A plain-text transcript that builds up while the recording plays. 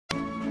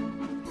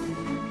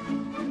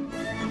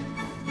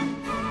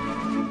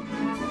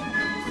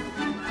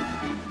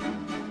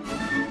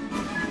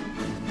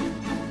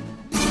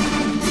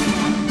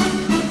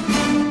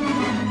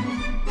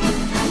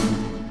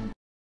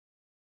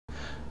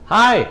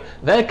Hi,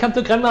 welcome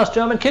to Grandma's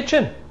German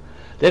Kitchen.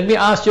 Let me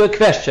ask you a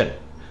question.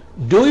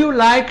 Do you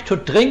like to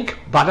drink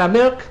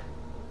buttermilk?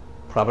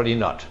 Probably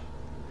not.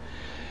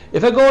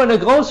 If I go in a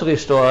grocery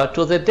store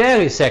to the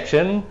dairy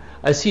section,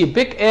 I see a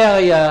big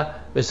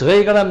area with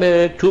regular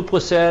milk,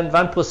 2%,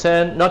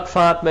 1%, not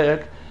fat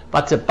milk,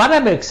 but the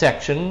buttermilk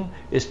section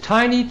is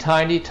tiny,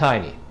 tiny,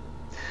 tiny.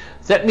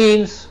 That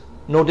means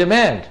no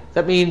demand.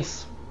 That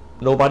means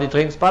nobody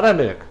drinks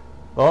buttermilk.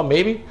 Or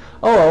maybe,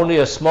 only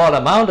a small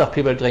amount of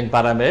people drink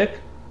buttermilk.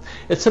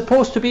 It's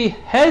supposed to be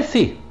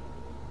healthy.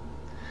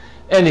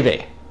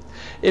 Anyway,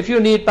 if you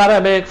need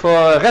buttermilk for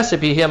a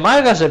recipe, here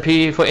my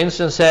recipe, for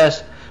instance,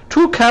 says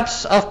 2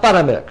 cups of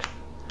buttermilk.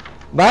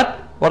 But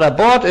what I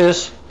bought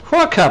is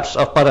 4 cups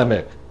of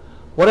buttermilk.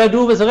 What do I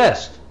do with the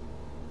rest?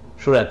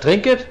 Should I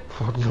drink it?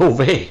 No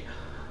way.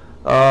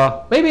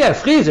 Maybe I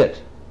freeze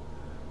it.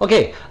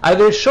 Okay, I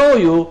will show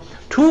you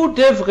 2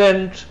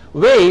 different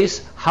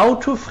ways how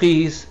to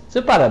freeze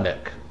the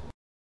buttermilk.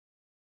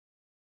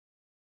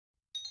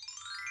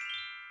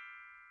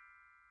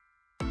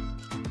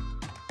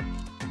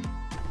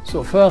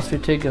 So first we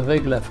take a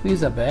regular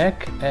freezer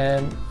bag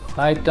and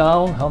write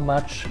down how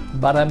much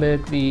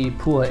buttermilk we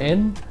pour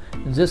in.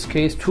 In this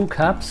case 2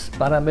 cups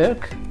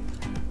buttermilk,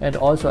 and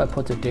also I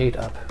put the date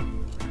up.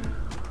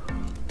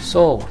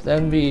 So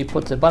then we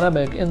put the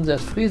buttermilk in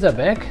this freezer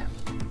bag,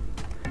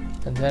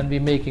 and then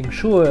we're making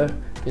sure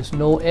there's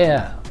no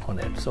air on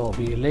it. So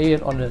we lay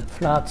it on a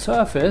flat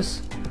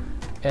surface,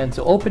 and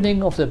the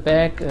opening of the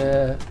bag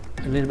a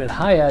little bit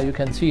higher. You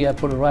can see I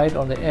put it right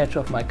on the edge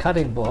of my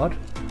cutting board,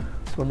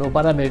 so no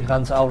buttermilk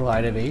runs out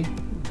right away.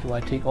 So I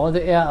take all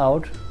the air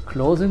out,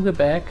 closing the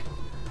bag,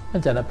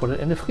 and then I put it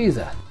in the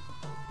freezer.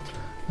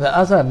 The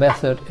other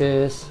method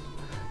is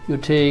you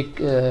take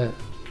a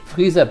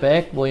freezer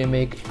bag where you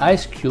make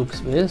ice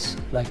cubes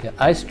with, like an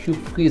ice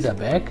cube freezer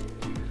bag,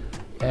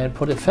 and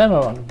put a fan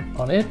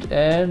on it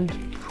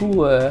and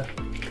pour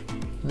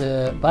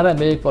the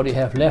buttermilk what you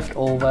have left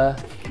over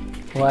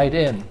right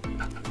in.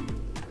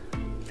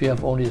 If you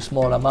have only a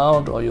small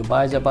amount or you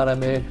buy the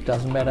buttermilk,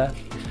 doesn't matter.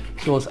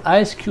 Those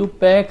ice cube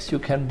bags you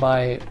can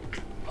buy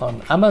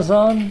on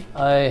Amazon.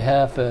 I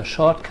have a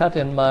shortcut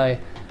in my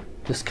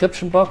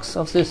description box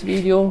of this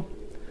video.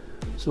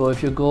 So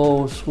if you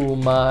go through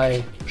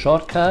my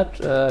shortcut,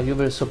 you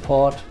will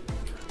support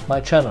my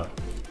channel.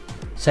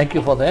 Thank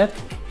you for that.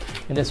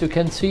 And as you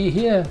can see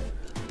here,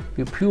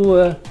 we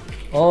pour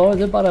all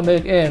the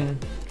buttermilk in,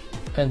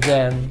 and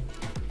then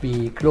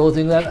we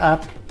closing that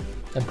up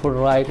and put it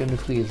right in the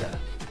freezer.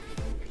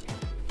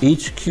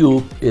 Each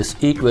cube is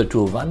equal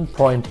to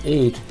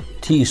 1.8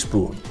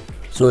 teaspoon.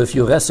 So if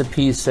your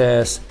recipe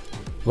says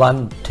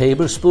 1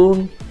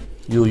 tablespoon,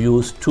 you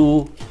use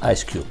 2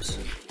 ice cubes.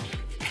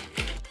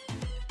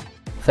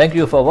 Thank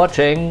you for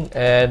watching,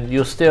 and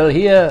you're still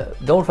here.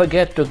 Don't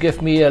forget to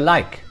give me a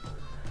like.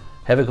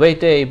 Have a great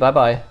day. Bye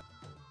bye.